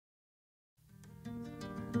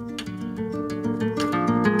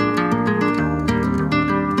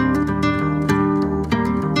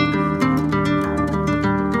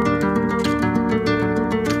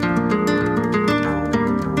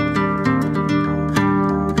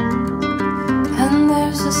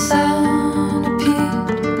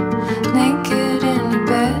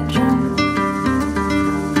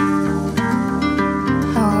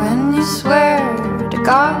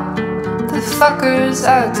was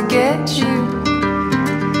out to get you,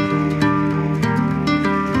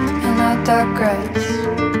 and I digress,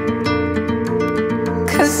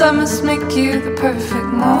 'cause I must make you the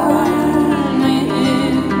perfect morning.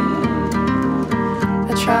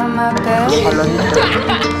 I try my best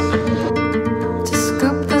to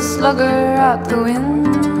scoop the slugger out the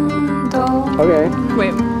window. Okay.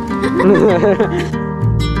 Wait.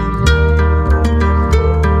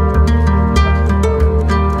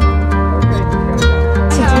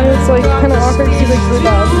 It's like kind of awkward to like really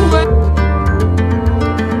bad.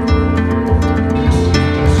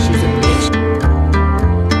 She's a bitch.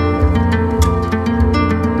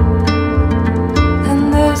 And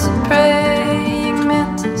there's a praying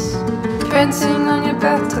mantis prancing on your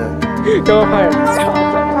bathtub. Go higher.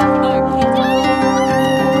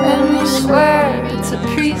 And you swear it's a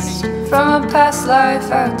priest from a past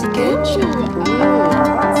life out to get you.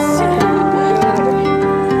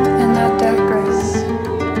 And I digress,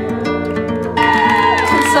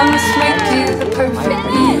 'cause I must make you the perfect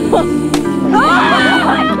Eve.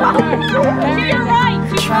 You're right.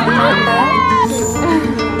 Try my best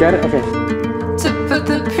Get it? Okay. to put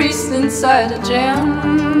the priest inside a jam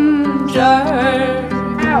jar.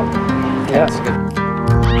 Yeah.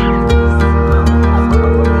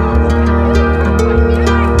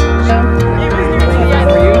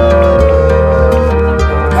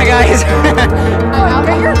 Hi guys.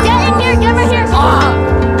 Get in here. Get right here.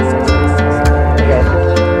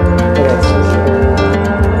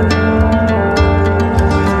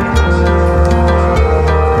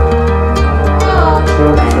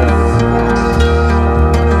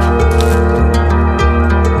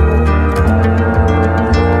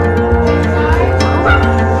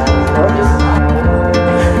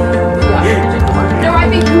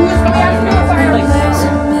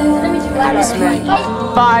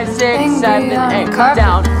 Five, six, seven, eight.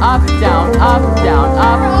 Down, up, down, up, down,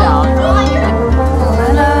 up, down.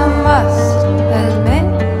 And I must admit,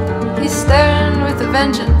 he's staring with a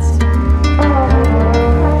vengeance.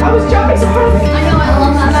 I was jumping so hard. I know, I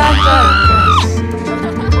love that.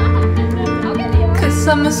 'Cause I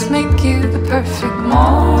must make you the perfect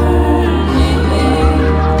morning.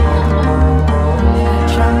 I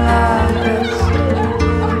try my best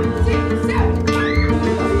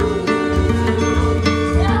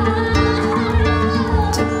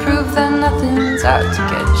to prove that nothing's out to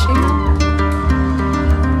get you.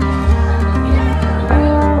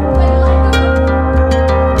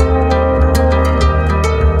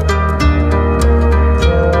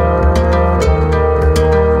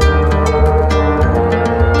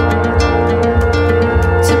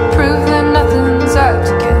 To prove that nothing's out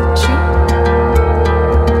to get you.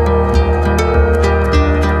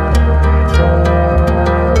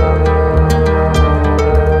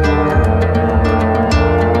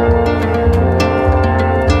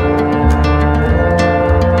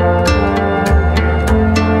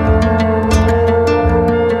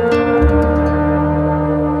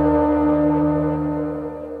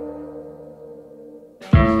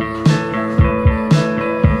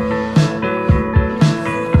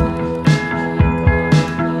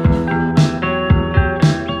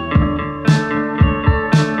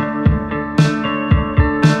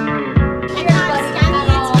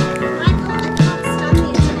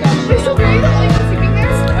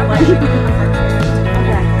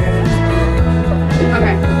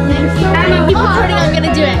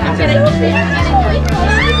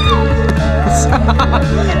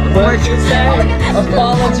 What'd you say?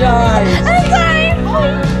 Apologize.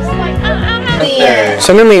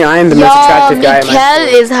 Suddenly I am the most attractive guy. Mikkel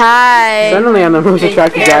is high. Suddenly I'm the most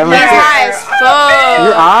attractive guy. He's high as fuck.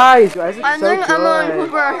 Your eyes, guys, are I so think I'm on good.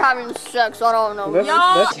 Cooper having sex. I don't know. That's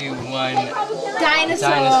 2, 1.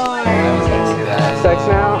 Dinosaur. I was gonna say that. sex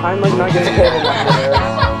now. I'm like not getting paid enough for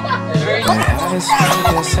this.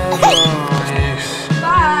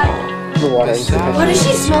 The water. What does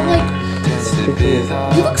she smell like?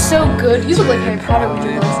 You look so good. You look like Harry Potter with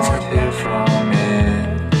your glasses.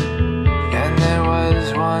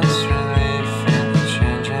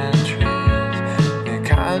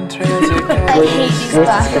 I hate these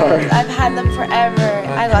glasses. I've had them forever.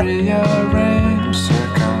 I got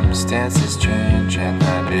circumstances change, and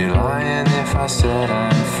I'd be lying if I said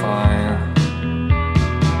I'm fine.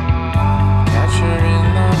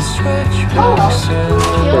 Capturing the switch.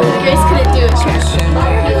 Grace couldn't do it.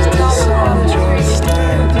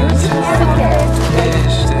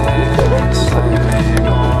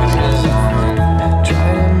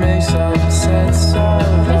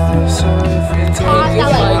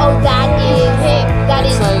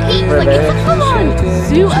 Come on,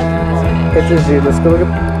 zoo episode. It's a zoo. Let's go look at.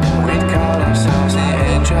 We'd call ourselves the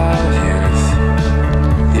age of youth.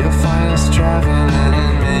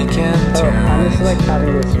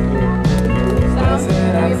 having this view.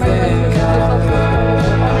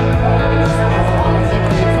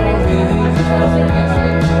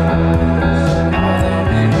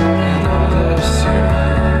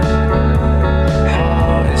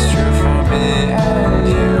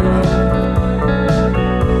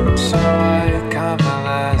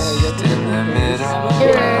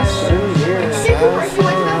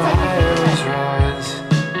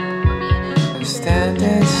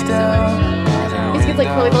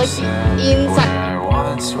 I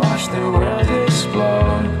once watched the world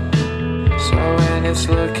explode. So when it's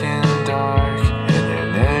looking dark in your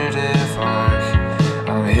narrative arc,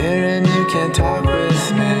 I'm here and you can talk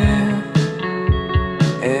with me.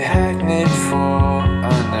 A hackneyed fool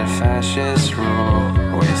under fascist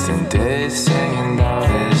rule, wasting days singing about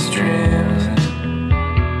his dreams,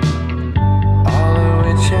 all of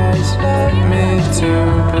which has led me to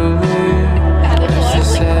believe there's a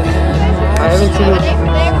setting. I haven't seen it.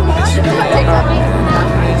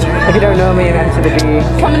 If you don't know me, I'm M to the B.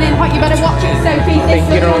 Coming in hot, you better watch it, Sophie. Think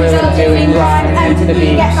you don't know what I'm doing. Right, M to the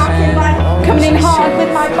B. Get back in line. Coming in hard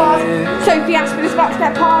with my boss. Sophie Aspen is about to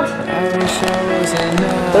get hard.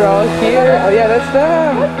 They're all here. Oh yeah, that's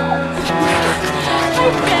them.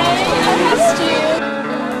 Okay, I missed you.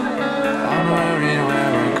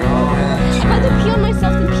 I had to pee on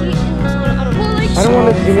myself and pee in someone. I don't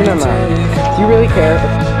want to zoom in on that. Do you really care?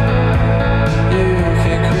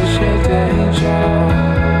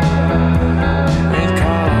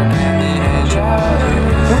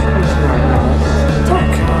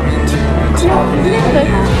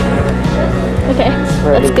 Okay,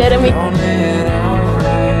 that's good. I mean,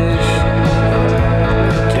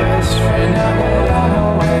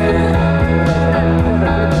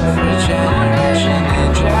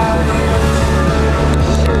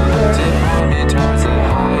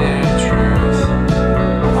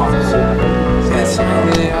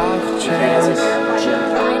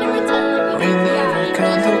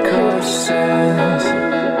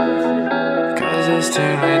 It's too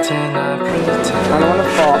late to not pretend. I don't want to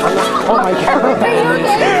fall. I'm not. Oh my god.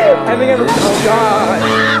 I think I'm. Oh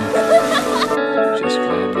god.